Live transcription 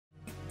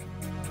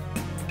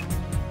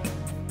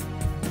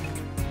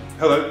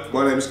Hello,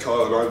 my name is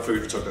Kyle and I'm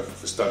food photographer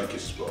for Study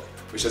Kisses blog,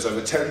 which has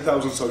over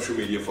 10,000 social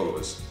media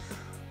followers.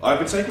 I've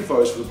been taking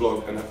photos for the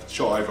blog and have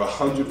shot over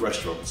 100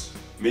 restaurants.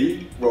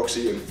 Me,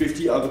 Roxy and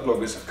 50 other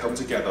bloggers have come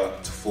together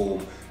to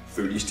form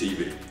Foodies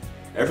TV.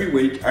 Every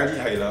week, Andy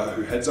Haler,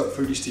 who heads up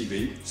Foodies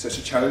TV, sets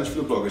a challenge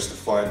for the bloggers to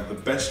find the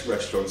best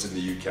restaurants in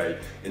the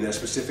UK in their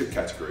specific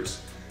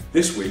categories.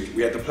 This week,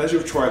 we had the pleasure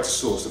of trying to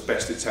source the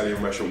best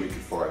Italian restaurant we could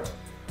find.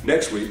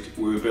 Next week,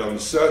 we will be on the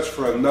search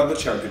for another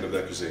champion of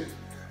their cuisine.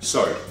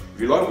 So,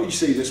 if you like what you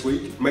see this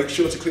week, make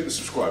sure to click the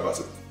subscribe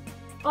button.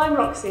 I'm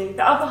Roxy,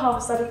 the other half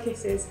of Study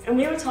Kisses, and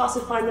we were tasked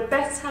to find the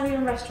best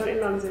Italian restaurant in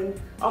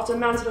London. After a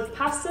mountain of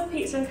pasta,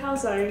 pizza and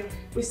calzone,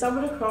 we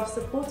stumbled across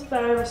the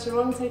Portobello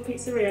Ristorante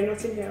Pizzeria in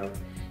Notting Hill.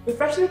 With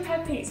freshly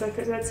prepared pizza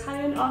cooked in an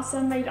Italian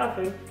artisan-made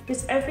oven,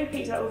 gives every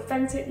pizza an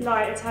authentic,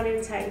 light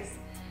Italian taste.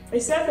 They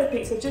serve their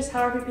pizza just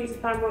how every pizza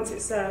fan wants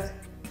it served,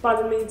 by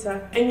the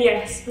metre. And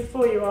yes,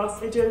 before you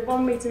ask, they're doing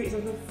 1 metre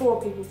pizza for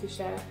 4 people to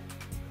share.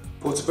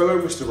 Portobello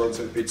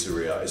Ristorante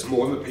Pizzeria is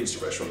more than a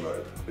pizza restaurant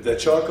though, with their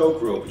charcoal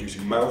grill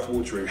producing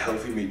mouth-watering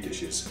healthy meat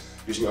dishes.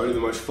 Using only the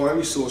most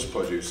finely sourced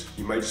produce,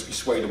 you may just be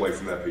swayed away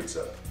from their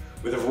pizza.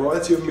 With a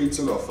variety of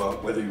meats on offer,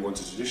 whether you want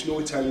a traditional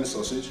Italian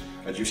sausage,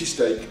 a juicy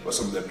steak or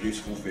some of their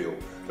beautiful veal,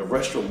 the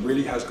restaurant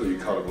really has got you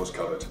carnivores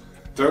covered.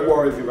 Don't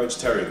worry if you're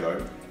vegetarian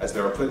though, as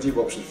there are plenty of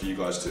options for you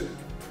guys too.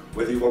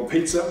 Whether you want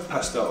pizza,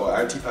 pasta or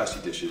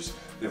antipasti dishes,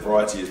 the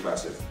variety is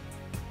massive.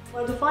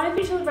 My defining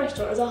feature of the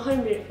restaurant is how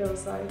homely it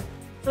feels though.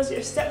 First, you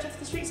have stepped off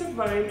the streets of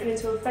Rome and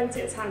into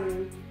authentic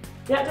Italian.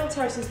 The outdoor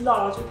terrace is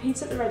large with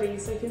pizza at the ready,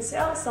 so you can sit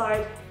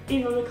outside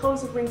even on the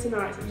coldest of winter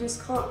nights and you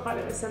just can't quite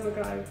let the summer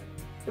go.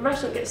 The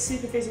restaurant gets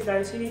super busy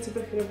though, so you need to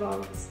book in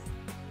advance.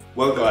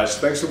 Well guys,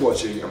 thanks for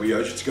watching and we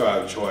urge you to go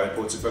out and try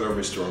Portobello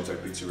Ristorante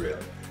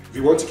Pizzeria. If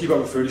you want to keep up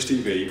with Foodies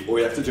TV, all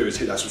you have to do is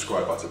hit that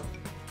subscribe button.